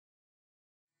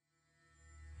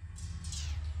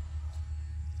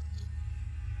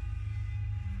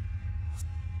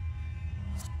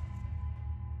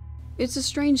It's a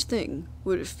strange thing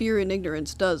what fear and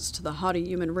ignorance does to the haughty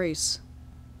human race.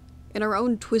 In our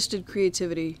own twisted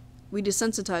creativity, we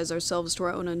desensitize ourselves to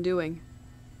our own undoing.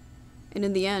 And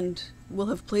in the end, we'll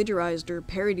have plagiarized or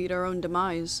parodied our own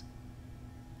demise.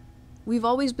 We've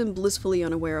always been blissfully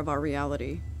unaware of our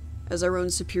reality, as our own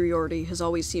superiority has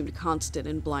always seemed constant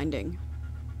and blinding.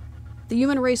 The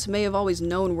human race may have always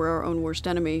known we're our own worst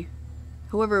enemy.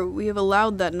 However, we have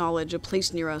allowed that knowledge a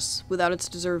place near us without its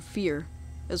deserved fear,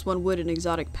 as one would an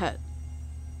exotic pet.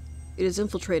 It has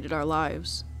infiltrated our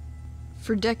lives.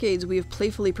 For decades, we have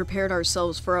playfully prepared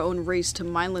ourselves for our own race to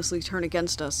mindlessly turn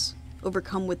against us,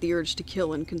 overcome with the urge to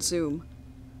kill and consume.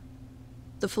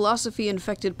 The philosophy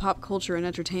infected pop culture and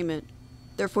entertainment,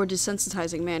 therefore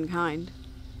desensitizing mankind.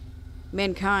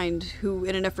 Mankind, who,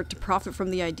 in an effort to profit from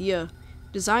the idea,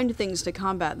 designed things to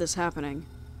combat this happening.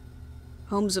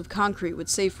 Homes of concrete with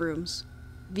safe rooms,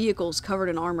 vehicles covered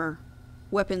in armor,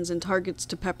 weapons and targets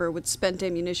to pepper with spent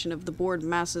ammunition of the bored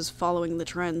masses following the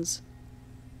trends.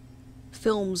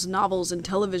 Films, novels, and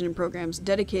television programs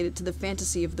dedicated to the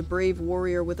fantasy of the brave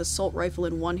warrior with assault rifle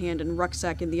in one hand and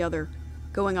rucksack in the other,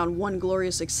 going on one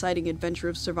glorious, exciting adventure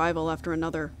of survival after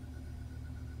another.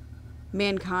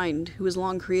 Mankind, who has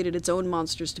long created its own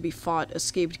monsters to be fought,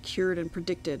 escaped cured and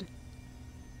predicted.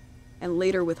 And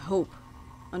later, with hope,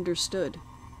 understood.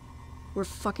 We're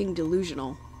fucking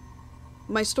delusional.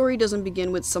 My story doesn't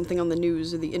begin with something on the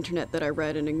news or the internet that I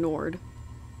read and ignored.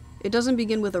 It doesn't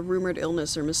begin with a rumored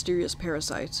illness or mysterious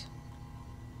parasite.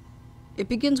 It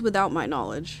begins without my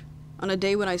knowledge, on a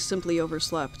day when I simply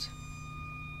overslept.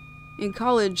 In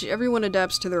college, everyone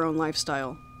adapts to their own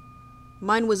lifestyle.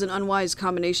 Mine was an unwise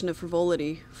combination of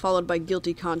frivolity, followed by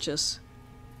guilty conscience.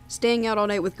 Staying out all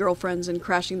night with girlfriends and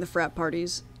crashing the frat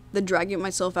parties, then dragging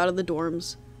myself out of the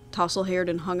dorms, tousle-haired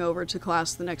and hungover to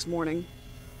class the next morning.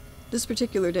 This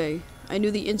particular day, I knew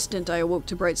the instant I awoke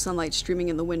to bright sunlight streaming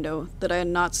in the window that I had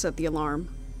not set the alarm.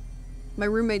 My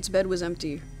roommate's bed was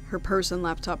empty, her purse and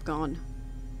laptop gone.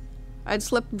 I had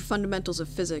slept through fundamentals of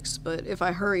physics, but if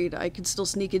I hurried, I could still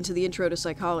sneak into the intro to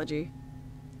psychology.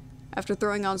 After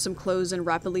throwing on some clothes and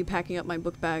rapidly packing up my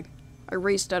book bag, I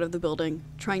raced out of the building,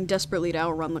 trying desperately to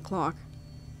outrun the clock.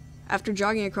 After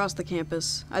jogging across the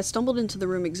campus, I stumbled into the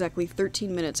room exactly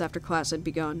 13 minutes after class had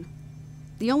begun.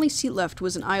 The only seat left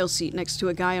was an aisle seat next to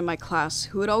a guy in my class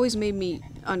who had always made me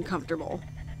uncomfortable.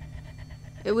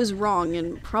 It was wrong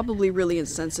and probably really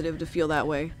insensitive to feel that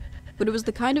way, but it was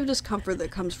the kind of discomfort that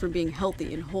comes from being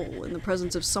healthy and whole in the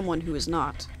presence of someone who is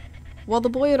not. While the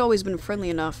boy had always been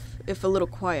friendly enough, if a little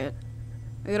quiet,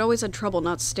 I had always had trouble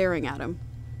not staring at him.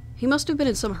 He must have been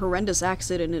in some horrendous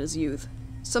accident in his youth,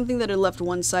 something that had left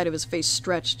one side of his face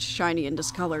stretched, shiny, and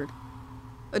discolored.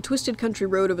 A twisted country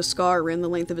road of a scar ran the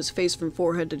length of his face from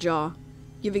forehead to jaw,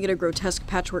 giving it a grotesque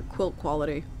patchwork quilt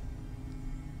quality.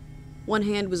 One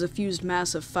hand was a fused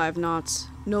mass of 5 knots,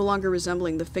 no longer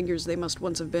resembling the fingers they must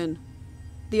once have been.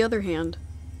 The other hand,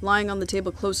 lying on the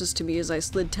table closest to me as I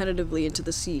slid tentatively into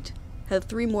the seat, had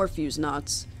 3 more fused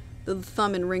knots, though the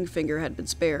thumb and ring finger had been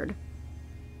spared.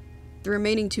 The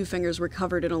remaining 2 fingers were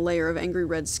covered in a layer of angry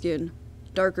red skin,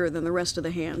 darker than the rest of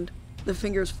the hand, the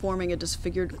fingers forming a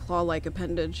disfigured claw-like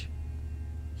appendage.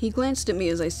 He glanced at me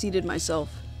as I seated myself,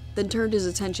 then turned his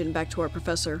attention back to our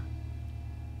professor.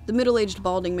 The middle-aged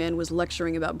balding man was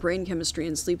lecturing about brain chemistry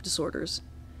and sleep disorders,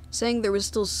 saying there was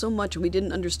still so much we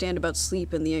didn't understand about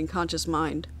sleep and the unconscious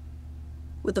mind.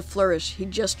 With a flourish, he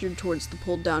gestured towards the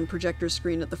pulled-down projector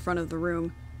screen at the front of the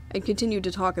room, and continued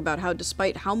to talk about how,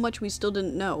 despite how much we still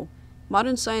didn't know,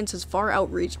 modern science has far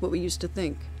outreached what we used to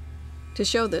think. To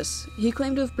show this, he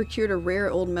claimed to have procured a rare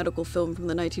old medical film from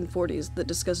the 1940s that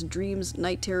discussed dreams,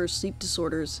 night terrors, sleep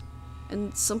disorders,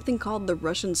 and something called the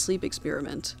Russian sleep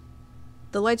experiment.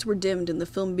 The lights were dimmed and the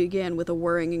film began with a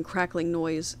whirring and crackling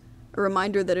noise, a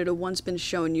reminder that it had once been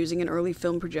shown using an early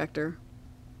film projector.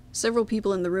 Several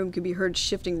people in the room could be heard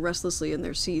shifting restlessly in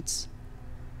their seats.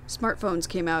 Smartphones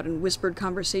came out and whispered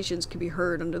conversations could be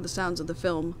heard under the sounds of the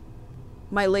film.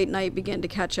 My late night began to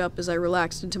catch up as I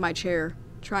relaxed into my chair,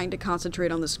 trying to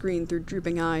concentrate on the screen through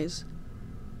drooping eyes.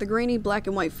 The grainy black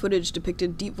and white footage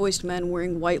depicted deep-voiced men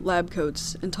wearing white lab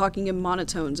coats and talking in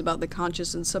monotones about the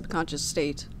conscious and subconscious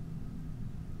state.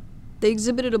 They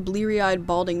exhibited a bleary-eyed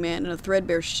balding man in a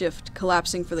threadbare shift,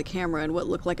 collapsing for the camera in what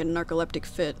looked like a narcoleptic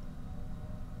fit.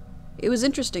 It was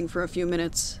interesting for a few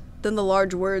minutes, then the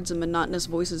large words and monotonous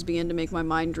voices began to make my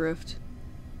mind drift.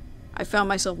 I found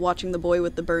myself watching the boy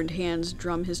with the burned hands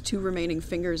drum his 2 remaining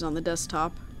fingers on the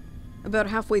desktop. About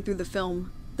halfway through the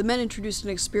film, the men introduced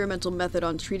an experimental method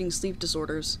on treating sleep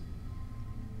disorders.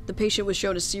 The patient was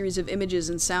shown a series of images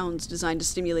and sounds designed to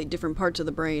stimulate different parts of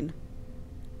the brain.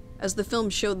 As the film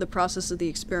showed the process of the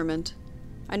experiment,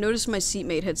 I noticed my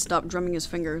seatmate had stopped drumming his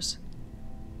fingers.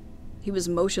 He was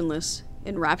motionless,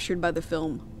 enraptured by the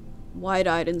film,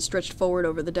 wide-eyed and stretched forward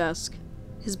over the desk.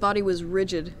 His body was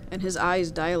rigid, and his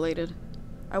eyes dilated.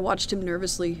 I watched him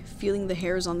nervously, feeling the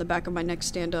hairs on the back of my neck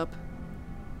stand up.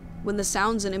 When the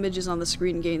sounds and images on the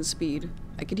screen gained speed,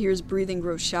 I could hear his breathing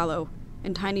grow shallow,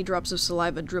 and tiny drops of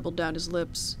saliva dribbled down his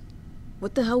lips.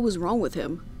 What the hell was wrong with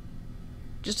him?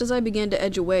 Just as I began to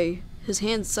edge away, his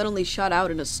hand suddenly shot out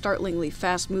in a startlingly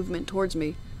fast movement towards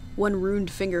me, one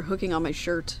ruined finger hooking on my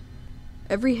shirt.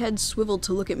 Every head swiveled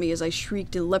to look at me as I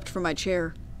shrieked and leapt from my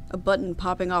chair, a button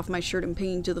popping off my shirt and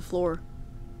pinging to the floor.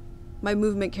 My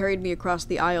movement carried me across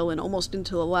the aisle and almost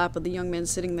into the lap of the young man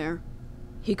sitting there.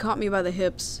 He caught me by the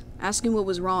hips, asking what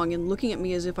was wrong and looking at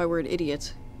me as if I were an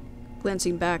idiot.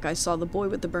 Glancing back, I saw the boy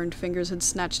with the burned fingers had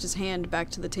snatched his hand back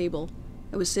to the table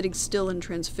and was sitting still and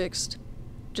transfixed,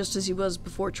 just as he was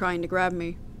before trying to grab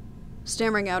me.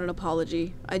 Stammering out an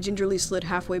apology, I gingerly slid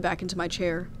halfway back into my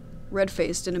chair,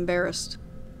 red-faced and embarrassed.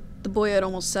 The boy I'd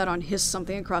almost sat on hissed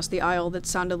something across the aisle that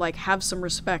sounded like "have some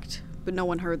respect," but no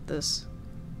one heard this.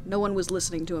 No one was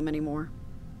listening to him anymore.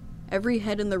 Every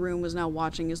head in the room was now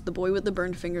watching as the boy with the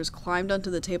burned fingers climbed onto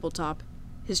the tabletop,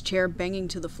 his chair banging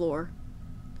to the floor.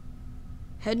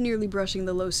 Head nearly brushing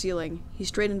the low ceiling, he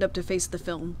straightened up to face the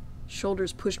film,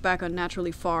 shoulders pushed back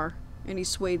unnaturally far, and he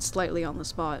swayed slightly on the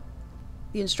spot.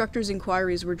 The instructor's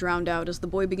inquiries were drowned out as the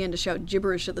boy began to shout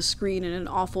gibberish at the screen in an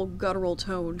awful, guttural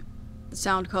tone, the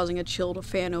sound causing a chill to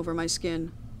fan over my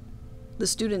skin. The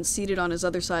student seated on his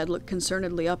other side looked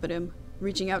concernedly up at him,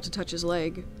 reaching out to touch his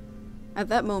leg. At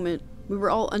that moment, we were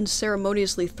all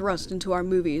unceremoniously thrust into our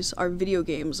movies, our video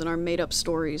games, and our made-up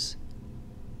stories.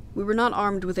 We were not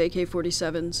armed with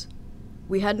AK-47s.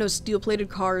 We had no steel-plated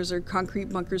cars or concrete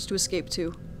bunkers to escape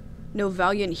to. No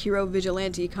valiant hero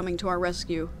vigilante coming to our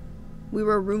rescue. We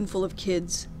were a room full of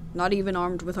kids, not even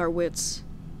armed with our wits.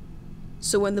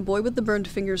 So when the boy with the burned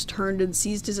fingers turned and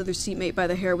seized his other seatmate by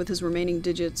the hair with his remaining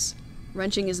digits,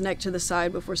 wrenching his neck to the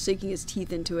side before sinking his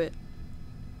teeth into it,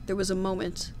 there was a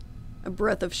moment, a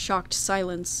breath of shocked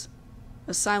silence,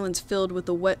 a silence filled with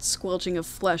the wet squelching of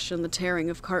flesh and the tearing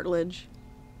of cartilage.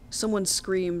 Someone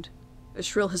screamed, a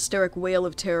shrill hysteric wail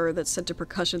of terror that sent a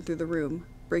percussion through the room,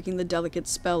 breaking the delicate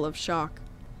spell of shock.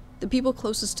 The people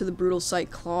closest to the brutal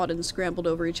sight clawed and scrambled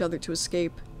over each other to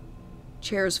escape.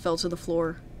 Chairs fell to the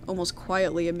floor, almost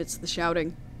quietly amidst the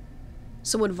shouting.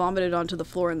 Someone vomited onto the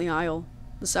floor in the aisle,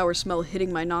 the sour smell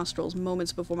hitting my nostrils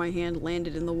moments before my hand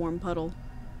landed in the warm puddle.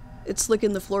 It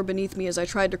slickened the floor beneath me as I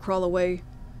tried to crawl away,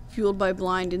 fueled by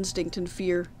blind instinct and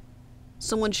fear.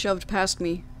 Someone shoved past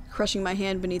me, crushing my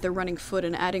hand beneath a running foot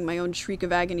and adding my own shriek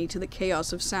of agony to the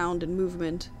chaos of sound and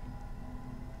movement.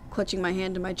 Clutching my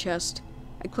hand to my chest,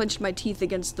 I clenched my teeth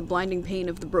against the blinding pain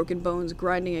of the broken bones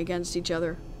grinding against each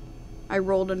other. I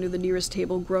rolled under the nearest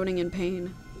table, groaning in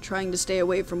pain, trying to stay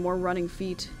away from more running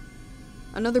feet.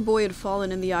 Another boy had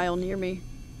fallen in the aisle near me,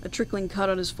 a trickling cut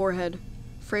on his forehead,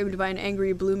 framed by an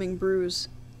angry, blooming bruise.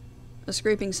 A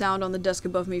scraping sound on the desk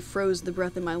above me froze the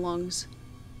breath in my lungs.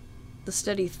 The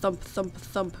steady thump, thump,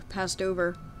 thump passed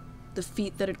over, the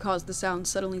feet that had caused the sound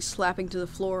suddenly slapping to the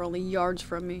floor only yards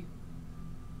from me.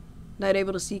 Not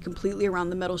able to see completely around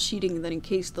the metal sheeting that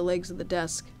encased the legs of the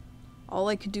desk, all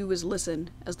I could do was listen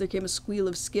as there came a squeal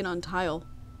of skin on tile,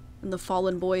 and the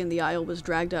fallen boy in the aisle was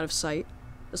dragged out of sight,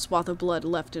 a swath of blood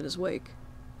left in his wake.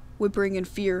 Whimpering in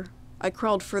fear, I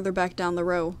crawled further back down the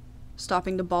row,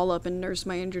 stopping to ball up and nurse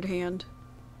my injured hand.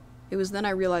 It was then I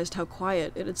realized how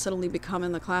quiet it had suddenly become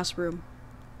in the classroom.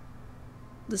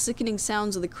 The sickening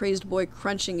sounds of the crazed boy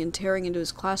crunching and tearing into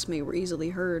his classmate were easily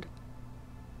heard.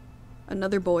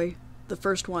 Another boy, the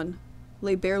first one,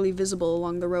 lay barely visible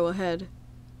along the row ahead,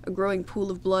 a growing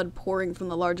pool of blood pouring from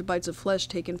the large bites of flesh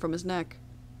taken from his neck.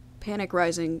 Panic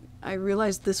rising, I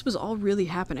realized this was all really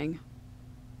happening.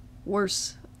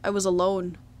 Worse, I was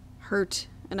alone, hurt,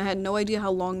 and I had no idea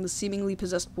how long the seemingly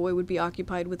possessed boy would be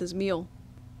occupied with his meal.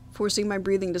 Forcing my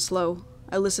breathing to slow,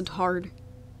 I listened hard,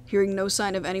 hearing no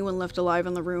sign of anyone left alive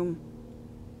in the room.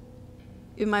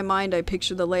 In my mind, I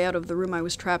pictured the layout of the room I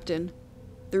was trapped in,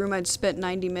 the room I'd spent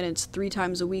 90 minutes 3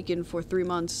 times a week in for 3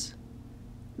 months.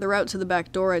 The route to the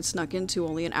back door I'd snuck into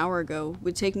only an hour ago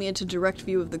would take me into direct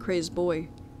view of the crazed boy,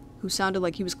 who sounded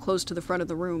like he was close to the front of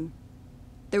the room.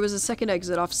 There was a second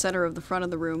exit off-center of the front of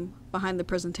the room, behind the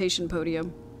presentation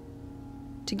podium.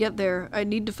 To get there, I'd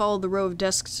need to follow the row of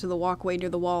desks to the walkway near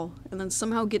the wall, and then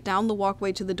somehow get down the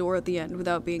walkway to the door at the end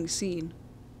without being seen.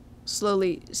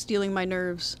 Slowly, steeling my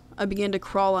nerves, I began to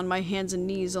crawl on my hands and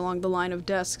knees along the line of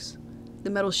desks, the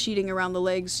metal sheeting around the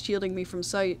legs shielding me from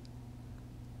sight.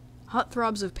 Hot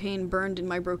throbs of pain burned in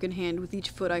my broken hand with each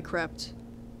foot I crept.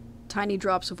 Tiny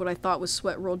drops of what I thought was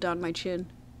sweat rolled down my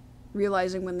chin,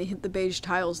 realizing when they hit the beige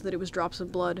tiles that it was drops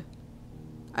of blood.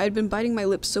 I had been biting my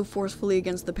lips so forcefully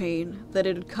against the pain that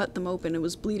it had cut them open and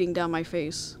was bleeding down my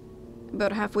face.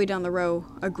 About halfway down the row,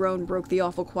 a groan broke the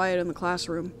awful quiet in the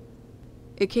classroom.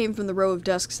 It came from the row of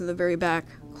desks in the very back,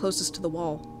 closest to the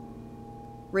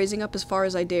wall. Raising up as far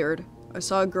as I dared, I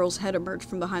saw a girl's head emerge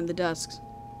from behind the desks.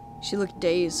 She looked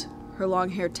dazed, her long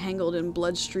hair tangled and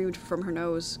blood streamed from her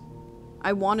nose.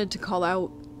 I wanted to call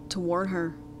out, to warn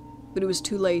her, but it was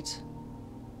too late.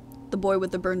 The boy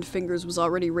with the burned fingers was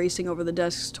already racing over the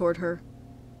desks toward her,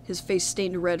 his face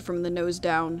stained red from the nose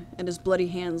down, and his bloody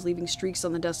hands leaving streaks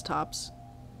on the desktops.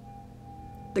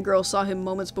 The girl saw him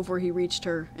moments before he reached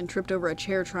her, and tripped over a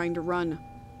chair trying to run,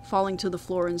 falling to the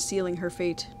floor and sealing her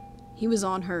fate. He was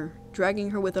on her, dragging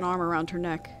her with an arm around her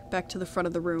neck, back to the front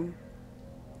of the room.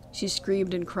 She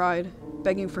screamed and cried,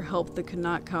 begging for help that could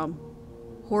not come.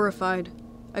 Horrified,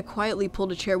 I quietly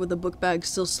pulled a chair with a book bag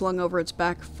still slung over its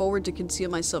back forward to conceal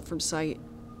myself from sight,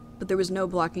 but there was no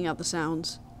blocking out the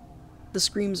sounds. The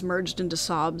screams merged into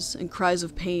sobs and cries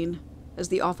of pain as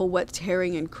the awful wet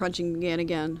tearing and crunching began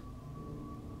again.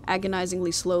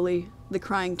 Agonizingly slowly, the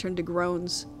crying turned to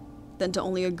groans, then to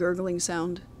only a gurgling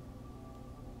sound.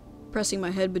 Pressing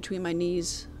my head between my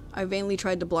knees, I vainly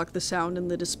tried to block the sound in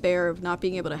the despair of not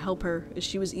being able to help her as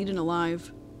she was eaten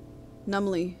alive.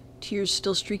 Numbly, tears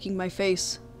still streaking my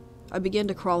face, I began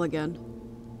to crawl again.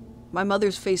 My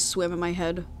mother's face swam in my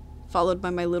head, followed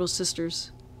by my little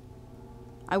sister's.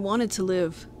 I wanted to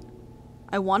live.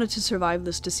 I wanted to survive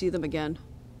this to see them again.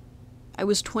 I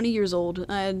was 20 years old,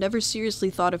 and I had never seriously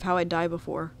thought of how I'd die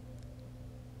before.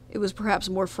 It was perhaps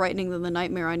more frightening than the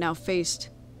nightmare I now faced,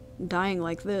 dying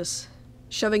like this.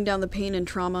 Shoving down the pain and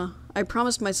trauma, I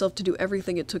promised myself to do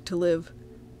everything it took to live,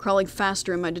 crawling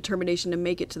faster in my determination to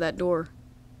make it to that door.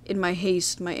 In my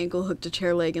haste, my ankle hooked a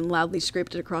chair leg and loudly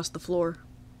scraped it across the floor.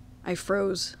 I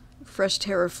froze, fresh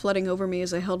terror flooding over me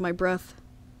as I held my breath,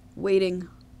 waiting,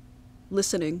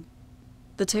 listening.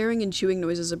 The tearing and chewing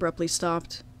noises abruptly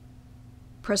stopped.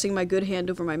 Pressing my good hand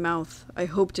over my mouth, I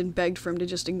hoped and begged for him to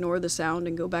just ignore the sound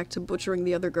and go back to butchering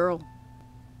the other girl.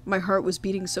 My heart was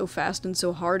beating so fast and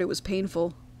so hard it was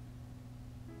painful.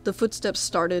 The footsteps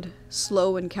started,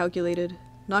 slow and calculated,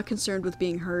 not concerned with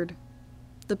being heard.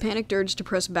 The panicked urge to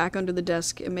press back under the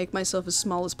desk and make myself as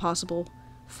small as possible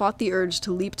fought the urge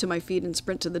to leap to my feet and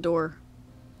sprint to the door.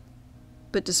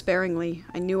 But despairingly,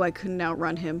 I knew I couldn't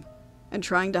outrun him, and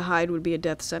trying to hide would be a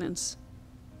death sentence.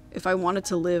 If I wanted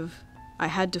to live, I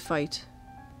had to fight.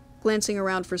 Glancing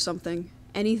around for something,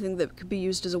 anything that could be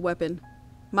used as a weapon,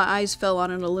 my eyes fell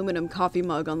on an aluminum coffee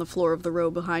mug on the floor of the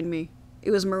row behind me.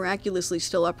 It was miraculously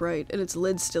still upright, and its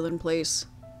lid still in place.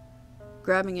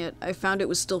 Grabbing it, I found it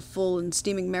was still full and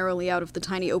steaming merrily out of the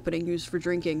tiny opening used for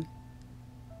drinking.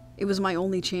 It was my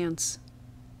only chance.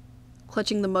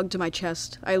 Clutching the mug to my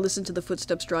chest, I listened to the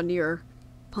footsteps draw nearer,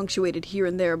 punctuated here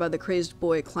and there by the crazed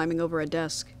boy climbing over a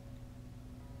desk.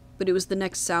 But it was the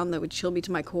next sound that would chill me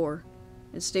to my core,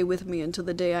 and stay with me until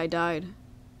the day I died.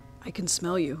 I can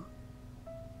smell you.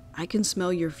 I can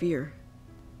smell your fear.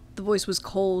 The voice was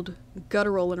cold,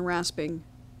 guttural, and rasping,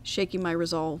 shaking my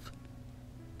resolve.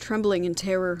 Trembling in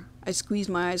terror, I squeezed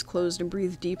my eyes closed and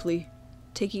breathed deeply,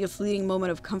 taking a fleeting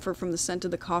moment of comfort from the scent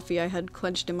of the coffee I had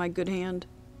clenched in my good hand.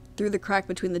 Through the crack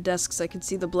between the desks, I could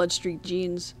see the blood-streaked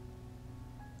jeans.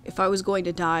 If I was going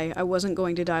to die, I wasn't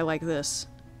going to die like this.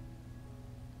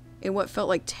 In what felt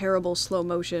like terrible slow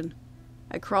motion,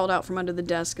 I crawled out from under the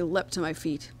desk and leapt to my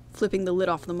feet, flipping the lid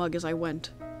off the mug as I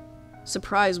went.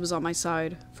 Surprise was on my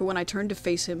side, for when I turned to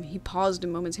face him, he paused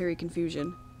in momentary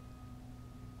confusion.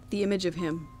 The image of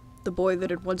him, the boy that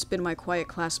had once been my quiet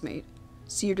classmate,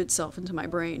 seared itself into my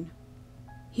brain.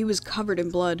 He was covered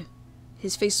in blood,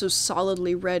 his face so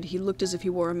solidly red he looked as if he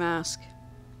wore a mask.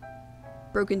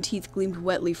 Broken teeth gleamed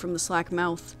wetly from the slack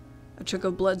mouth, a chunk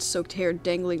of blood-soaked hair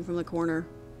dangling from the corner.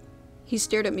 He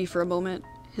stared at me for a moment,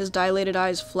 his dilated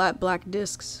eyes flat black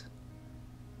discs.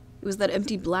 It was that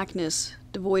empty blackness,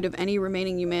 devoid of any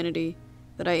remaining humanity,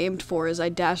 that I aimed for as I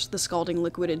dashed the scalding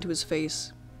liquid into his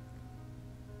face.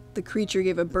 The creature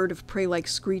gave a bird of prey-like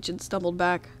screech and stumbled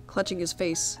back, clutching his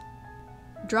face.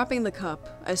 Dropping the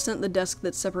cup, I sent the desk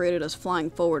that separated us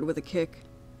flying forward with a kick.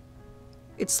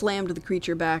 It slammed the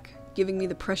creature back, giving me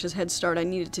the precious head start I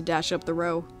needed to dash up the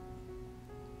row.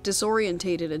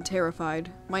 Disorientated and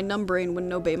terrified, my numb brain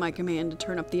wouldn't obey my command to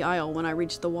turn up the aisle when I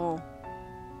reached the wall.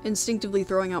 Instinctively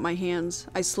throwing out my hands,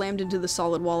 I slammed into the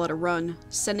solid wall at a run,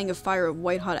 sending a fire of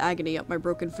white-hot agony up my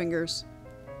broken fingers.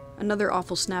 Another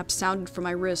awful snap sounded from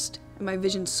my wrist, and my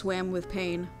vision swam with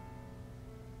pain.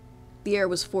 The air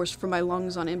was forced from my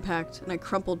lungs on impact, and I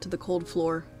crumpled to the cold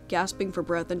floor, gasping for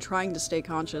breath and trying to stay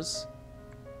conscious.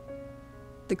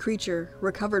 The creature,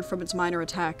 recovered from its minor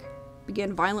attack,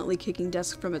 began violently kicking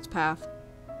desks from its path.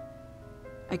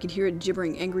 I could hear it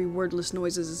gibbering angry wordless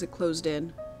noises as it closed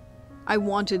in. I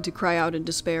wanted to cry out in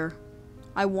despair.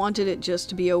 I wanted it just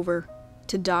to be over,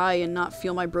 to die and not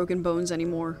feel my broken bones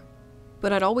anymore.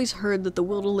 But I'd always heard that the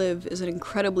will to live is an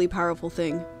incredibly powerful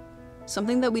thing,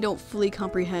 something that we don't fully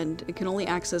comprehend and can only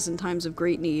access in times of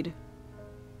great need.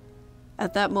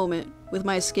 At that moment, with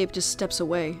my escape just steps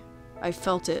away, I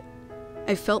felt it.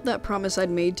 I felt that promise I'd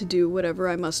made to do whatever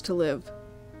I must to live,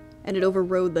 and it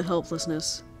overrode the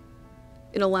helplessness.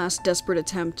 In a last desperate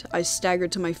attempt, I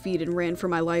staggered to my feet and ran for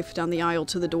my life down the aisle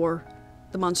to the door,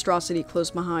 the monstrosity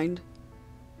close behind.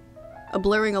 A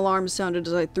blaring alarm sounded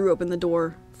as I threw open the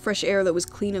door. Fresh air that was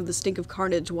clean of the stink of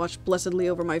carnage washed blessedly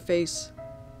over my face.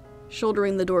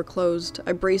 Shouldering the door closed,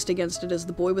 I braced against it as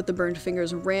the boy with the burned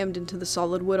fingers rammed into the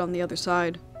solid wood on the other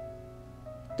side.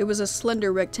 There was a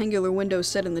slender rectangular window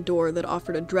set in the door that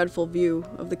offered a dreadful view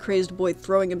of the crazed boy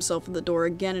throwing himself at the door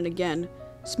again and again,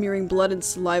 smearing blood and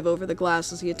saliva over the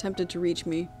glass as he attempted to reach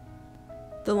me.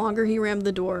 The longer he rammed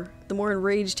the door, the more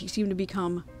enraged he seemed to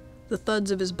become, the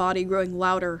thuds of his body growing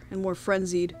louder and more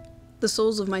frenzied. The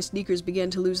soles of my sneakers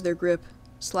began to lose their grip,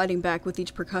 sliding back with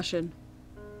each percussion,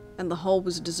 and the hall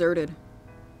was deserted.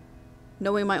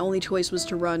 Knowing my only choice was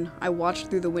to run, I watched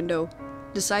through the window,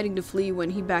 deciding to flee when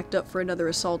he backed up for another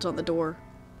assault on the door.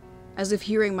 As if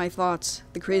hearing my thoughts,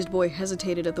 the crazed boy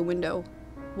hesitated at the window,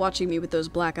 watching me with those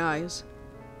black eyes.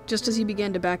 Just as he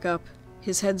began to back up,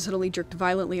 his head suddenly jerked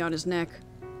violently on his neck.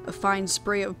 A fine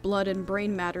spray of blood and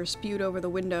brain matter spewed over the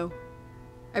window.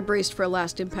 I braced for a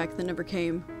last impact that never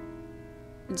came.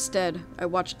 Instead, I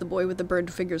watched the boy with the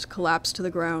burned fingers collapse to the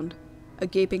ground, a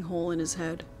gaping hole in his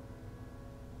head.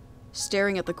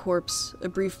 Staring at the corpse, a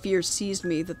brief fear seized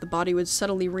me that the body would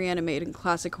suddenly reanimate in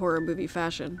classic horror movie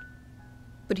fashion.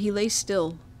 But he lay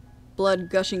still, blood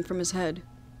gushing from his head.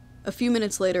 A few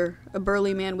minutes later, a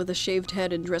burly man with a shaved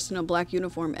head and dressed in a black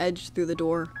uniform edged through the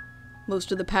door,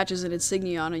 most of the patches and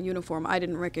insignia on a uniform I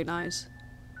didn't recognize.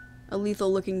 A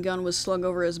lethal-looking gun was slung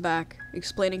over his back,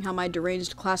 explaining how my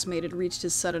deranged classmate had reached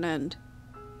his sudden end.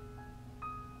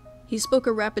 He spoke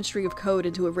a rapid string of code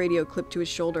into a radio clipped to his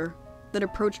shoulder, then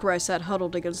approached where I sat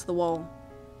huddled against the wall.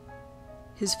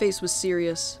 His face was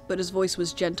serious, but his voice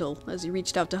was gentle as he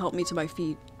reached out to help me to my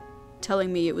feet,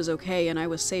 telling me it was okay and I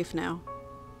was safe now.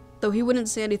 Though he wouldn't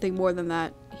say anything more than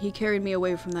that, he carried me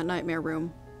away from that nightmare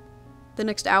room. The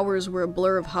next hours were a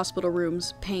blur of hospital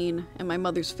rooms, pain, and my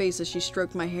mother's face as she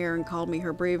stroked my hair and called me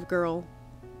her brave girl.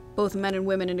 Both men and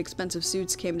women in expensive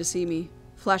suits came to see me,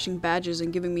 flashing badges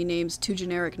and giving me names too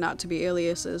generic not to be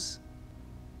aliases.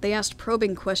 They asked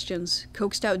probing questions,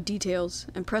 coaxed out details,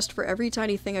 and pressed for every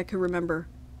tiny thing I could remember,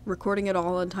 recording it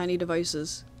all on tiny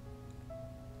devices.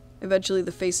 Eventually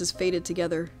the faces faded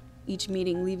together, each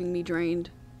meeting leaving me drained.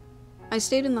 I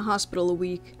stayed in the hospital a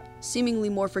week, seemingly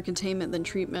more for containment than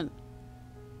treatment.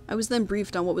 I was then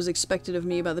briefed on what was expected of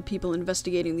me by the people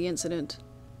investigating the incident.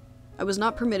 I was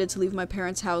not permitted to leave my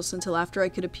parents' house until after I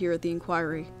could appear at the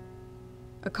inquiry.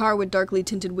 A car with darkly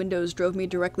tinted windows drove me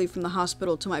directly from the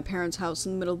hospital to my parents' house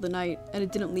in the middle of the night, and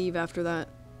it didn't leave after that.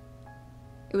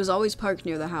 It was always parked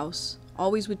near the house,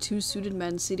 always with two suited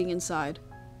men sitting inside.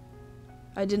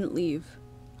 I didn't leave.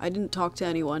 I didn't talk to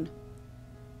anyone.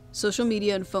 Social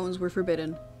media and phones were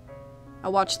forbidden. I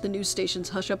watched the news stations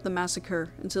hush up the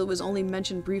massacre until it was only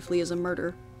mentioned briefly as a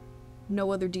murder.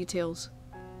 No other details.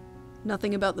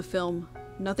 Nothing about the film,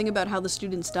 nothing about how the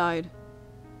students died.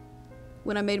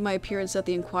 When I made my appearance at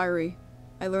the inquiry,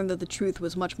 I learned that the truth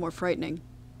was much more frightening.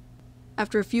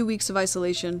 After a few weeks of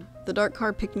isolation, the dark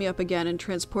car picked me up again and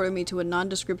transported me to a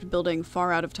nondescript building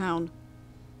far out of town.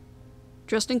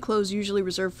 Dressed in clothes usually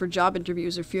reserved for job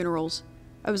interviews or funerals,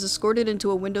 I was escorted into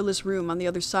a windowless room on the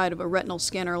other side of a retinal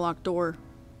scanner-locked door.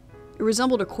 It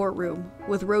resembled a courtroom,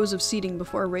 with rows of seating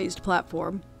before a raised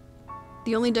platform.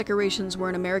 The only decorations were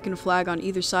an American flag on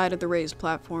either side of the raised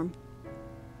platform.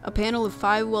 A panel of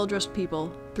 5 well-dressed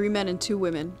people, 3 men and 2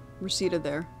 women, were seated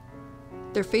there.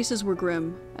 Their faces were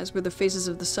grim, as were the faces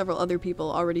of the several other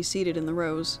people already seated in the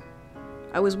rows.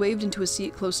 I was waved into a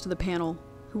seat close to the panel,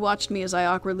 who watched me as I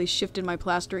awkwardly shifted my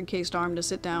plaster-encased arm to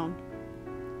sit down.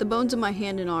 The bones in my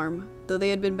hand and arm, though they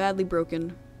had been badly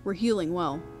broken, were healing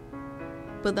well.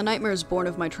 But the nightmares born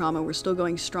of my trauma were still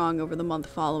going strong over the month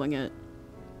following it.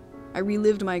 I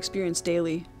relived my experience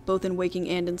daily, both in waking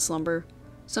and in slumber,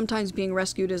 sometimes being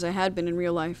rescued as I had been in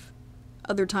real life,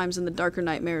 other times in the darker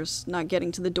nightmares, not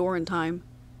getting to the door in time,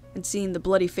 and seeing the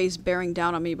bloody face bearing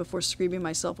down on me before screaming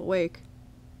myself awake.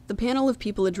 The panel of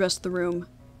people addressed the room,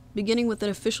 beginning with an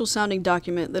official-sounding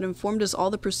document that informed us all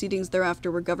the proceedings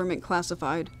thereafter were government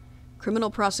classified, criminal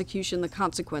prosecution the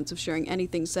consequence of sharing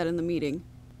anything said in the meeting.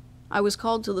 I was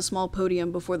called to the small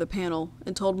podium before the panel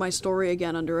and told my story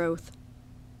again under oath.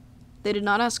 They did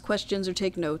not ask questions or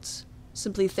take notes,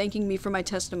 simply thanking me for my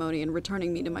testimony and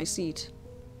returning me to my seat.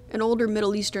 An older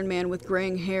Middle Eastern man with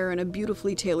graying hair and a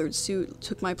beautifully tailored suit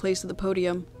took my place at the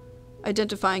podium,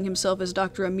 identifying himself as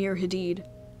Dr. Amir Hadid.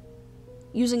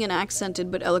 Using an accented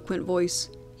but eloquent voice,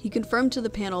 he confirmed to the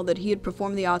panel that he had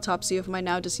performed the autopsy of my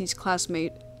now-deceased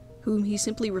classmate, whom he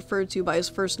simply referred to by his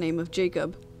first name of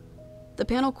Jacob. The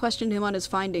panel questioned him on his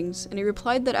findings, and he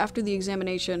replied that after the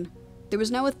examination, there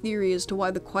was now a theory as to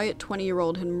why the quiet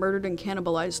 20-year-old had murdered and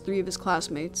cannibalized 3 of his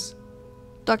classmates.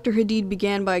 Dr. Hadid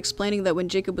began by explaining that when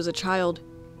Jacob was a child,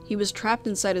 he was trapped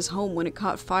inside his home when it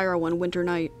caught fire one winter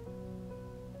night.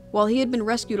 While he had been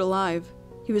rescued alive,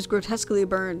 he was grotesquely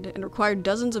burned and required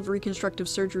dozens of reconstructive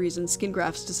surgeries and skin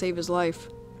grafts to save his life.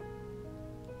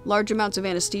 Large amounts of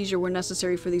anesthesia were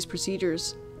necessary for these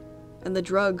procedures, and the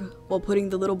drug, while putting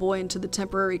the little boy into the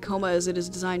temporary coma as it is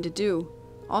designed to do,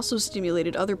 also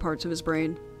stimulated other parts of his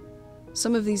brain.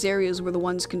 Some of these areas were the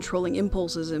ones controlling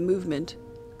impulses and movement,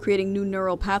 creating new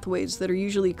neural pathways that are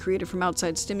usually created from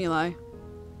outside stimuli.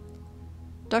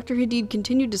 Dr. Hadid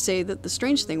continued to say that the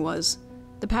strange thing was,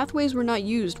 the pathways were not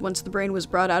used once the brain was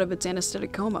brought out of its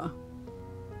anesthetic coma.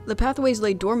 The pathways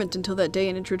lay dormant until that day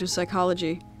in Intro to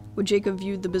Psychology, when Jacob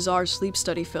viewed the bizarre sleep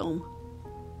study film.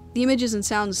 The images and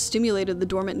sounds stimulated the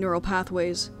dormant neural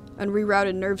pathways, and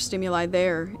rerouted nerve stimuli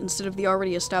there instead of the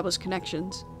already established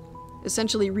connections,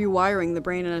 essentially rewiring the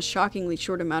brain in a shockingly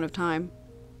short amount of time.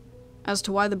 As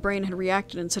to why the brain had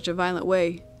reacted in such a violent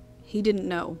way, he didn't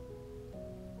know.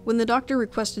 When the doctor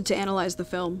requested to analyze the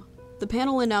film, the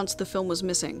panel announced the film was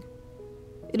missing.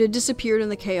 It had disappeared in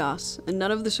the chaos, and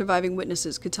none of the surviving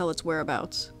witnesses could tell its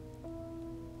whereabouts.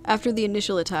 After the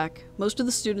initial attack, most of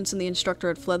the students and the instructor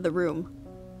had fled the room.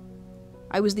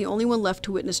 I was the only one left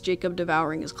to witness Jacob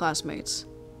devouring his classmates.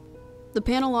 The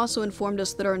panel also informed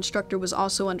us that our instructor was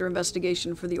also under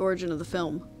investigation for the origin of the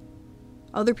film.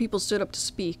 Other people stood up to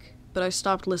speak, but I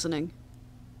stopped listening.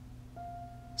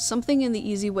 Something in the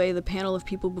easy way the panel of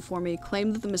people before me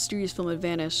claimed that the mysterious film had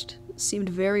vanished seemed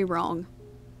very wrong.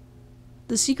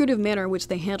 The secretive manner in which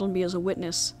they handled me as a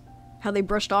witness, how they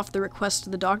brushed off the request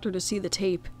to the doctor to see the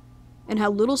tape, and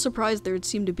how little surprise there had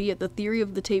seemed to be at the theory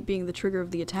of the tape being the trigger of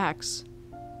the attacks.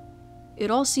 It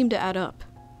all seemed to add up.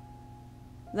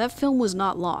 That film was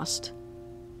not lost.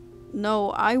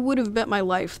 No, I would have bet my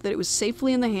life that it was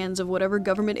safely in the hands of whatever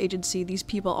government agency these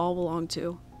people all belonged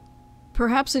to.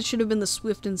 Perhaps it should have been the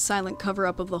swift and silent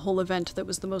cover-up of the whole event that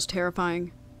was the most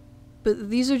terrifying. But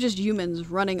these are just humans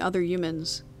running other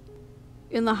humans.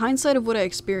 In the hindsight of what I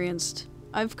experienced,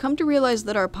 I've come to realize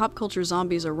that our pop culture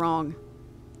zombies are wrong.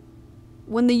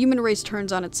 When the human race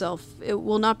turns on itself, it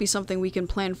will not be something we can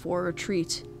plan for or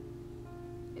treat.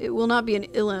 It will not be an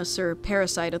illness or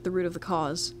parasite at the root of the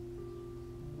cause.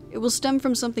 It will stem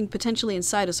from something potentially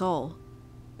inside us all,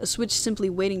 a switch simply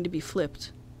waiting to be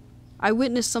flipped. I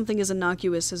witnessed something as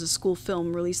innocuous as a school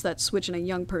film release that switch in a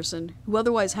young person who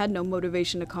otherwise had no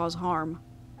motivation to cause harm.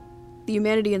 The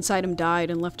humanity inside him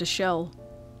died and left a shell.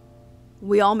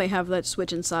 We all may have that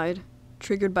switch inside,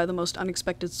 triggered by the most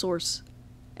unexpected source,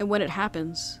 and when it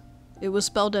happens, it will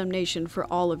spell damnation for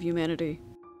all of humanity.